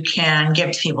that you can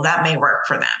give to people that may work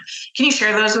for them. Can you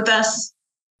share those with us?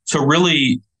 So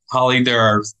really, Holly, there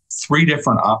are 3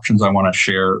 different options I want to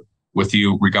share with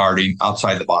you regarding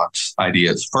outside-the-box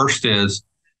ideas. First is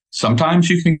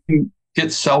sometimes you can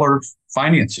get seller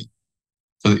financing.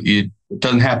 So it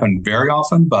doesn't happen very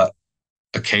often, but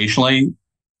occasionally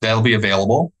that'll be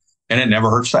available, and it never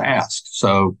hurts to ask.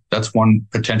 So that's one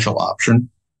potential option.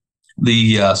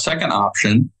 The second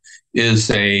option is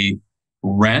a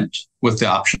rent with the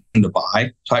option to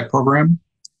buy type program.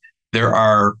 There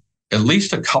are at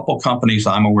least a couple companies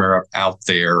I'm aware of out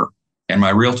there, and my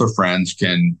realtor friends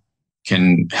can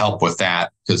help with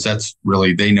that, because that's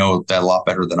really, they know that a lot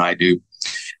better than I do.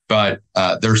 But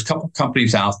there's a couple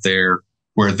companies out there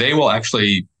where they will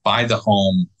actually buy the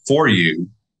home for you,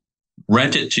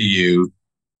 rent it to you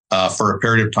for a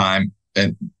period of time,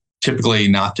 and typically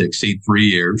not to exceed 3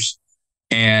 years.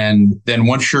 And then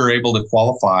once you're able to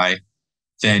qualify,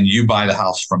 then you buy the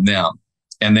house from them.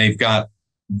 And they've got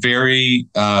very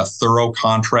thorough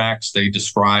contracts. They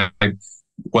describe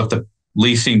what the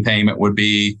leasing payment would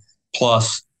be,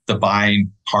 plus the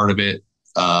buying part of it.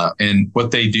 And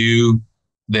what they do,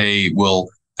 they will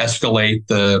escalate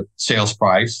the sales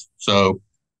price. So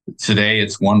today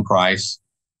it's one price.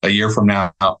 A year from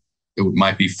now, it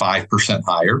might be 5%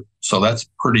 higher. So that's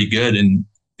pretty good in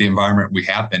the environment we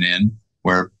have been in,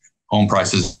 where home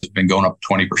prices have been going up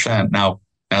 20%. Now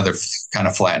they're kind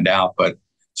of flattened out. But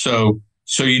so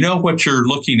you know what you're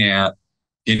looking at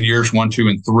in years 1, 2,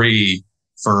 and 3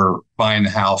 for buying the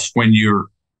house when you're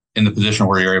in the position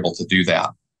where you're able to do that.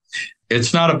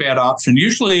 It's not a bad option.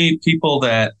 Usually people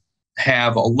that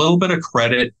have a little bit of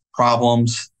credit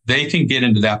problems, they can get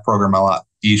into that program a lot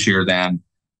easier than,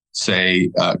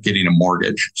 say, getting a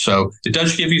mortgage. So it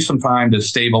does give you some time to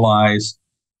stabilize,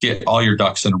 get all your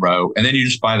ducks in a row, and then you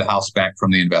just buy the house back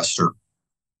from the investor.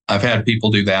 I've had people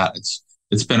do that.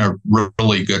 It's been a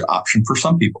really good option for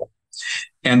some people.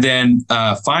 And then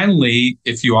finally,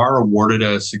 if you are awarded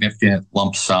a significant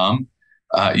lump sum,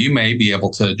 you may be able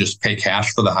to just pay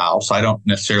cash for the house. I don't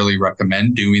necessarily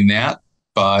recommend doing that,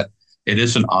 but it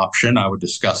is an option. I would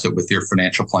discuss it with your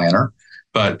financial planner,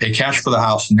 but pay cash for the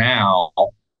house now,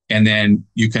 and then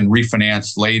you can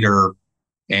refinance later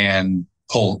and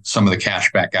pull some of the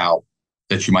cash back out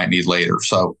that you might need later.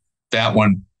 So that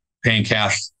one, paying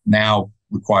cash now,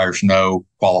 requires no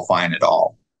qualifying at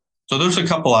all. So there's a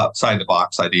couple outside the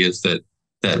box ideas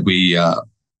that we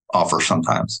offer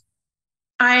sometimes.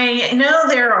 I know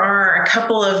there are a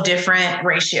couple of different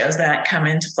ratios that come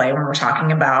into play when we're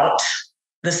talking about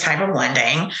this type of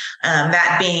lending,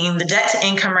 that being the debt to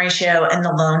income ratio and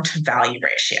the loan to value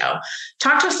ratio.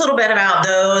 Talk to us a little bit about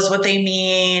those, what they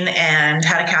mean, and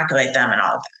how to calculate them and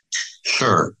all of that.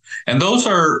 Sure. And those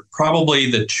are probably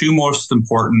the 2 most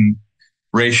important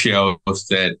ratios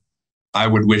that I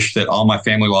would wish that all my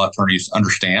family law attorneys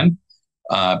understand,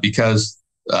 because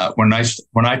when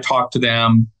I talk to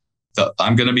them,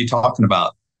 I'm going to be talking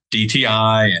about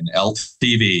DTI and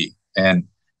LTV, and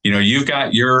you've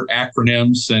got your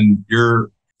acronyms and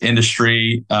your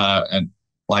industry, and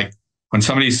like when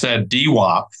somebody said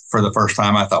DWAP for the first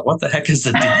time, I thought, what the heck is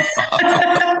a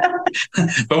DWAP?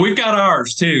 But we've got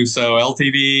ours too. So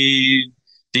LTV,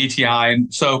 DTI.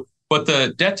 And so what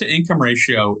the debt to income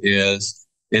ratio is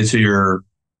your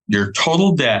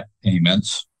total debt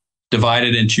payments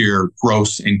divided into your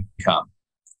gross income.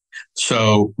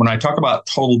 So when I talk about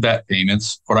total debt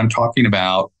payments, what I'm talking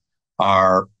about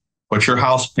are what your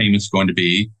house payment's going to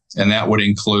be, and that would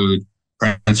include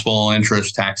principal,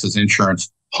 interest, taxes,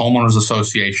 insurance, homeowners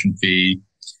association fee,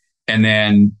 and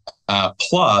then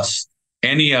plus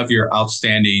any of your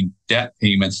outstanding debt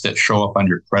payments that show up on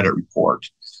your credit report,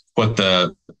 what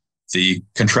the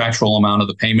contractual amount of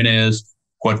the payment is,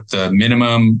 what the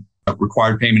minimum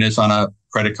required payment is on a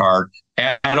credit card,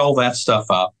 add all that stuff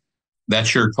up.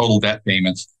 That's your total debt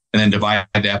payments, and then divide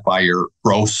that by your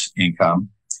gross income.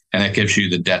 And that gives you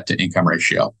the debt to income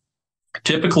ratio.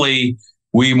 Typically,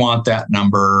 we want that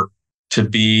number to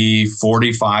be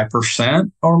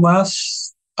 45% or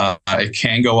less. It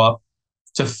can go up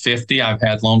to 50. I've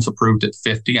had loans approved at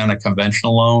 50 on a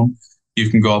conventional loan. You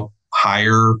can go up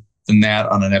higher than that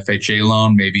on an FHA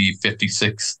loan, maybe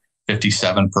 56,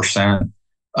 57%.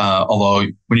 Although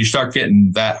when you start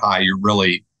getting that high, you're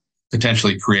really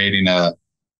potentially creating a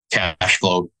cash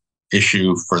flow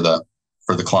issue for the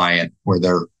client, where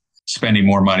they're spending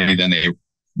more money than they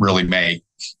really make.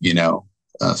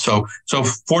 So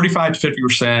 45 to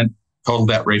 50% total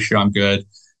debt ratio, I'm good.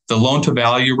 The loan to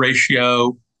value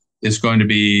ratio is going to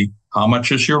be how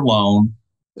much is your loan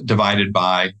divided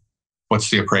by what's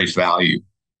the appraised value.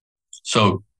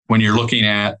 So when you're looking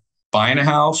at buying a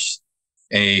house,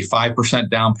 a 5%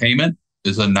 down payment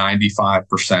is a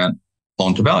 95%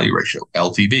 loan to value ratio,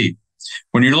 LTV.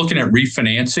 When you're looking at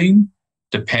refinancing,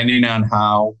 depending on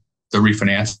how the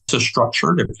refinance is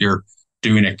structured, if you're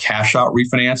doing a cash out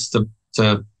refinance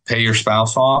to pay your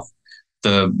spouse off,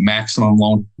 the maximum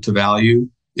loan to value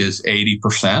is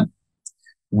 80%.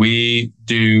 We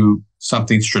do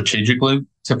something strategically,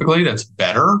 typically, that's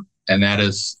better, and that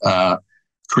is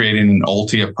creating an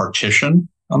OLTI partition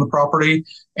on the property,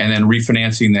 and then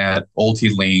refinancing that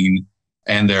OLTI lien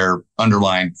and their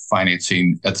underlying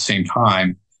financing at the same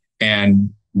time.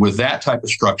 And with that type of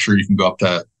structure, you can go up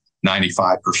to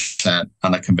 95%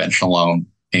 on a conventional loan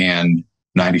and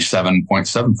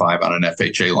 97.75 on an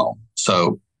FHA loan.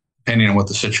 So depending on what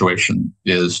the situation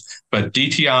is. But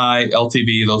DTI,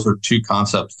 LTV, those are two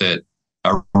concepts that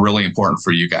are really important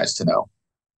for you guys to know.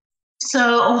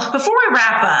 So before we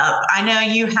wrap up, I know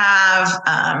you have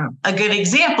a good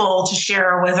example to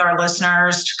share with our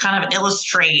listeners to kind of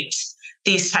illustrate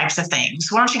these types of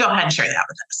things. Why don't you go ahead and share that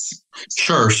with us?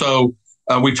 Sure. So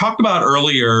we talked about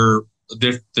earlier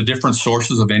the different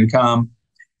sources of income.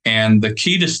 And the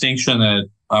key distinction that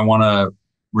I want to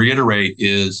reiterate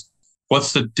is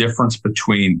what's the difference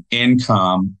between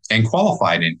income and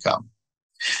qualified income,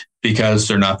 because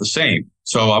they're not the same.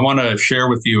 So I want to share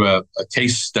with you a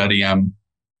case study. I'm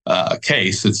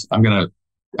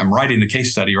writing the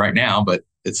case study right now, but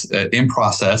it's in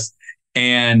process.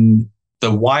 And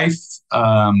the wife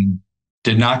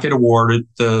did not get awarded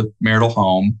the marital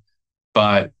home,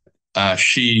 but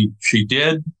she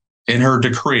did, in her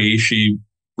decree, she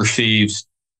receives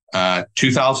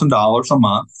 $2,000 a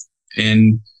month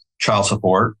in child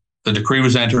support. The decree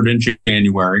was entered in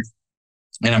January,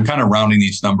 and I'm kind of rounding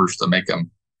these numbers to make them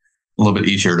a little bit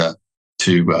easier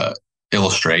to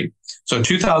illustrate. So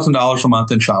 $2,000 a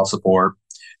month in child support.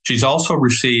 She's also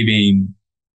receiving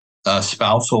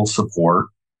spousal support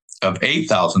of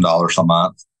 $8,000 a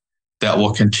month that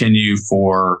will continue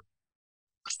for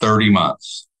 30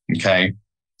 months. Okay.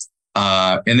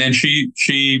 And then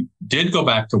she did go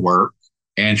back to work,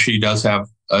 and she does have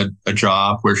a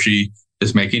job where she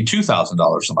is making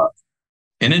 $2,000 a month.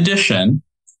 In addition,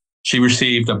 she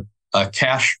received a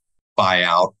cash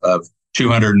buyout of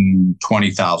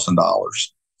 $220,000.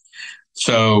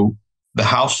 So the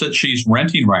house that she's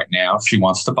renting right now, she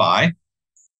wants to buy.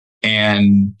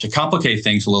 And to complicate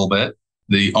things a little bit,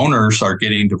 the owners are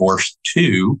getting divorced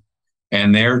too.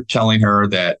 And they're telling her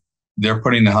that they're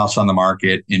putting the house on the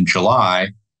market in July,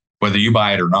 whether you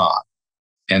buy it or not.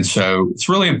 And so it's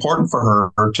really important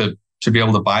for her to be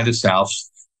able to buy this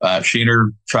house. She and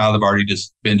her child have already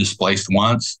just been displaced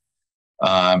once.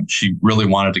 She really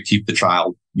wanted to keep the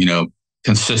child,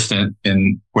 consistent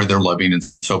in where they're living and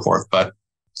so forth. But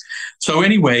so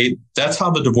anyway, that's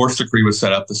how the divorce decree was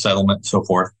set up, the settlement and so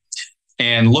forth.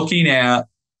 And looking at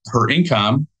her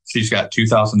income, she's got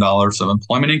 $2,000 of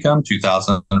employment income,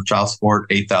 $2,000 of child support,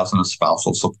 $8,000 of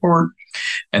spousal support,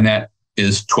 and that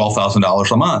is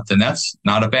 $12,000 a month. And that's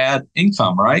not a bad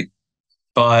income, right?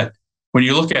 But when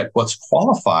you look at what's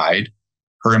qualified,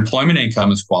 her employment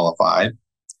income is qualified.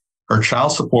 Her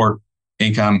child support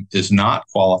income is not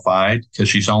qualified because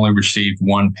she's only received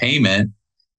one payment,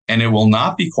 and it will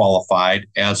not be qualified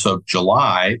as of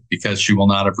July because she will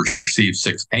not have received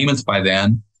 6 payments by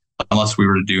then unless we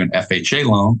were to do an FHA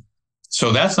loan.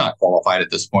 So that's not qualified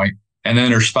at this point. And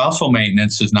then her spousal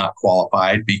maintenance is not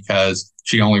qualified because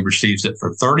she only receives it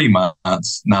for 30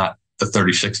 months, not the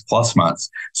 36 plus months.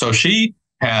 So she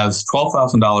has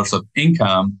 $12,000 of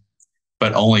income,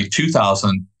 but only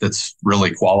 $2,000 that's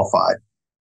really qualified.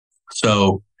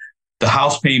 So the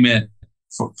house payment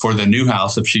for the new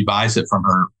house, if she buys it from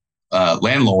her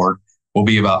landlord, will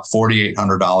be about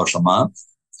 $4,800 a month.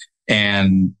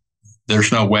 And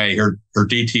there's no way her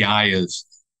DTI is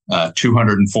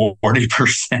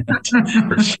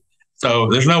 240%. So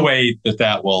there's no way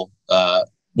that will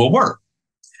work.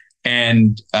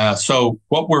 And so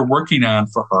what we're working on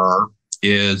for her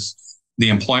is the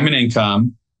employment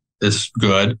income is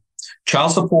good.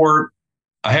 Child support,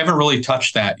 I haven't really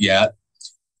touched that yet.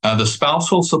 The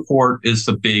spousal support is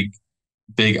the big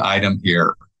item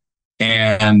here.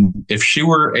 And if she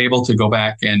were able to go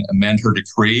back and amend her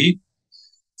decree,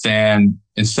 then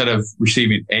instead of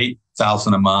receiving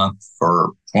 $5,000 a month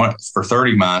for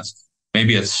 30 months,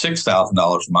 maybe it's $6,000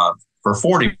 a month for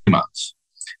 40 months.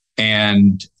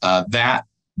 And that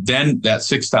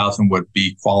 6,000 would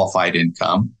be qualified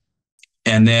income.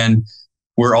 And then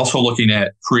we're also looking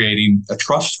at creating a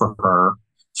trust for her.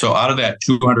 So out of that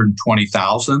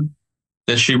 220,000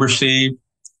 that she received,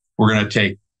 we're going to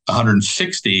take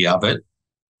 160 of it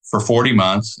for 40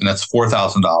 months, and that's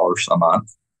 $4,000 a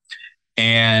month.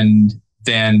 And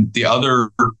then the other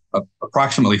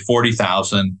approximately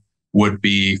 40,000 would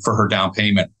be for her down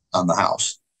payment on the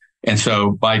house. And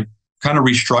so by kind of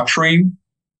restructuring,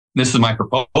 this is my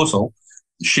proposal,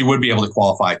 she would be able to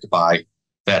qualify to buy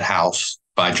that house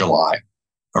by July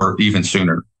or even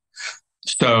sooner.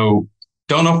 So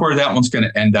don't know where that one's going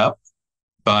to end up,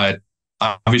 but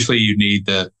obviously you need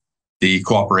the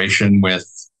cooperation with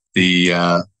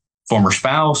the former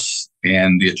spouse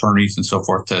and the attorneys and so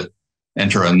forth to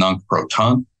enter a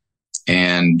nunc-pro-tunc.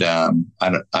 And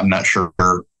I'm not sure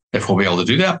if we'll be able to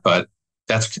do that, but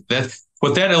that's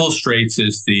what that illustrates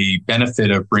is the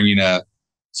benefit of bringing a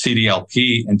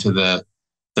CDLP into the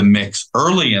mix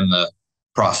early in the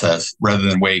process rather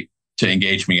than wait to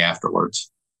engage me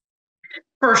afterwards.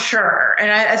 For sure.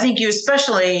 And I think you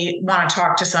especially want to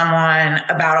talk to someone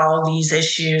about all these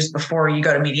issues before you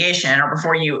go to mediation or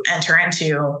before you enter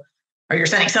into, or you're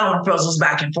sending settlement proposals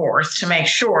back and forth to make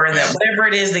sure that whatever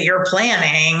it is that you're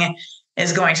planning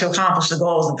is going to accomplish the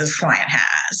goals that this client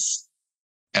has.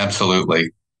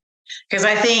 Absolutely. Because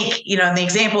I think, in the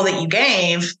example that you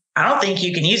gave, I don't think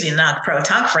you can use the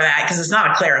nunc-pro-tunc for that because it's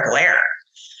not a clerical error.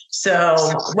 So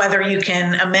whether you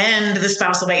can amend the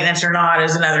spousal maintenance or not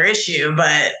is another issue,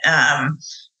 but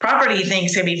property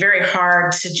things can be very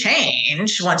hard to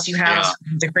change once you have a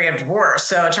decree of divorce.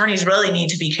 So attorneys really need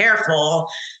to be careful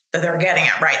that they're getting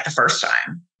it right the first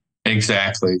time.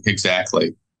 Exactly.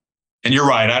 And you're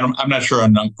right. I'm not sure a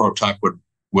nunc-pro-tunc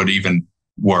would even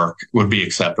work, would be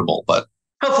acceptable, but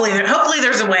hopefully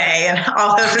there's a way, and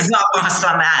all hope is not lost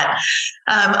on that.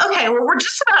 Okay, well, we're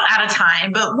just about out of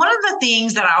time, but one of the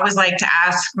things that I always like to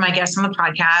ask my guests on the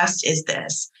podcast is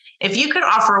this. If you could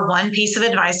offer one piece of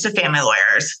advice to family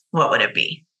lawyers, what would it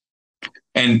be?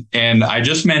 And I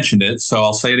just mentioned it, so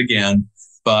I'll say it again,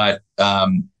 but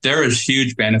there is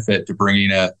huge benefit to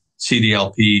bringing a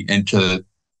CDLP into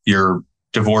your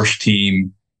divorce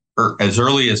team as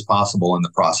early as possible in the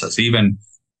process. Even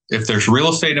if there's real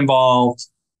estate involved,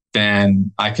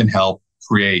 then I can help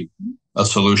create a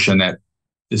solution that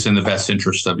is in the best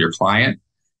interest of your client.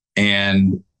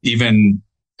 And even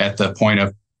at the point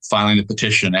of filing the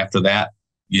petition after that,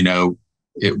 it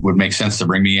would make sense to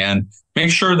bring me in.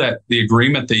 Make sure that the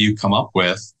agreement that you come up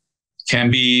with can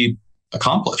be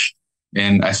accomplished.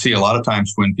 And I see a lot of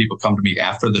times when people come to me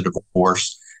after the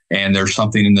divorce and there's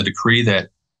something in the decree that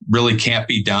really can't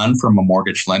be done from a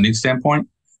mortgage lending standpoint.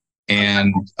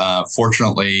 And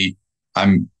fortunately,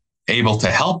 I'm able to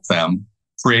help them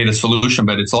create a solution,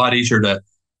 but it's a lot easier to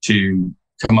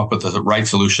come up with the right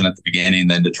solution at the beginning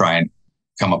than to try and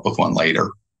come up with one later.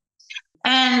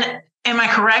 And am I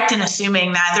correct in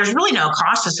assuming that there's really no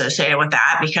cost associated with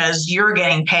that because you're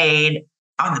getting paid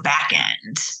on the back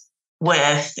end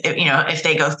with, if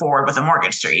they go forward with a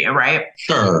mortgage through you, right?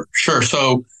 Sure.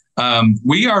 So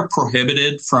we are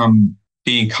prohibited from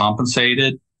being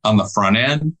compensated on the front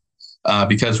end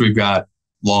because we've got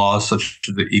laws such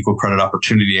as the Equal Credit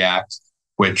Opportunity Act,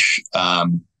 which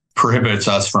prohibits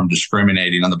us from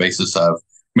discriminating on the basis of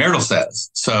marital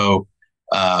status. So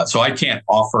I can't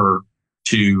offer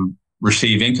to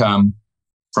receive income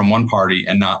from one party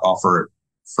and not offer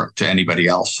it to anybody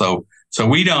else. So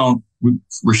we don't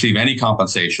receive any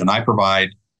compensation. I provide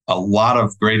a lot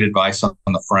of great advice on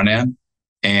the front end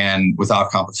and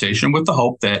without compensation, with the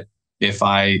hope that if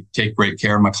I take great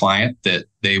care of my client, that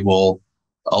they will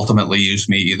ultimately use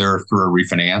me either through a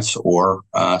refinance or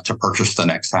to purchase the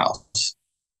next house.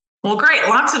 Well, great.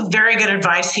 Lots of very good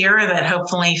advice here that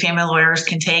hopefully family lawyers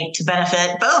can take to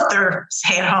benefit both their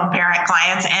stay-at-home parent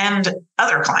clients and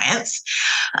other clients.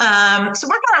 So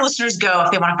where can our listeners go if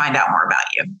they want to find out more about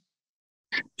you?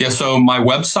 Yeah, so my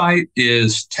website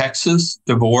is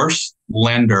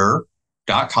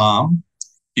texasdivorcelender.com.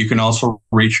 You can also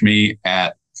reach me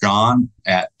at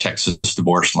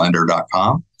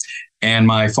john@texasdivorcelender.com. And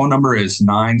my phone number is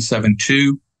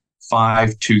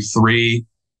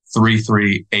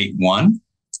 972-523-3381.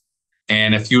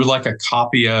 And if you would like a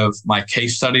copy of my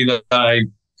case study that I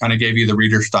kind of gave you the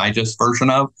Reader's Digest version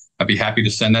of, I'd be happy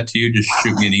to send that to you. Just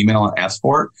shoot me an email and ask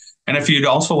for it. And if you'd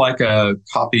also like a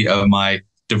copy of my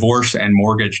divorce and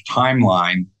mortgage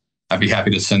timeline, I'd be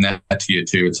happy to send that to you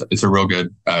too. It's a real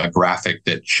good graphic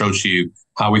that shows you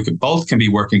how we can be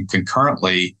working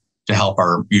concurrently to help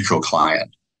our mutual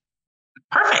client.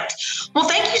 Perfect. Well,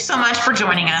 thank you so much for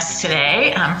joining us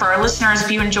today. For our listeners,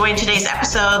 if you enjoyed today's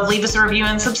episode, leave us a review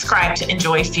and subscribe to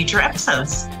enjoy future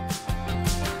episodes.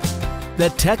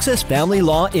 The Texas Family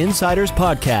Law Insiders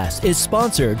podcast is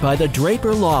sponsored by the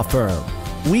Draper Law Firm.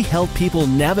 We help people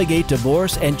navigate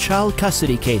divorce and child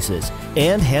custody cases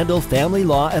and handle family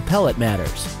law appellate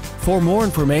matters. For more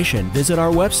information, visit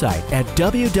our website at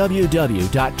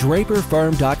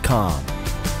www.draperfirm.com.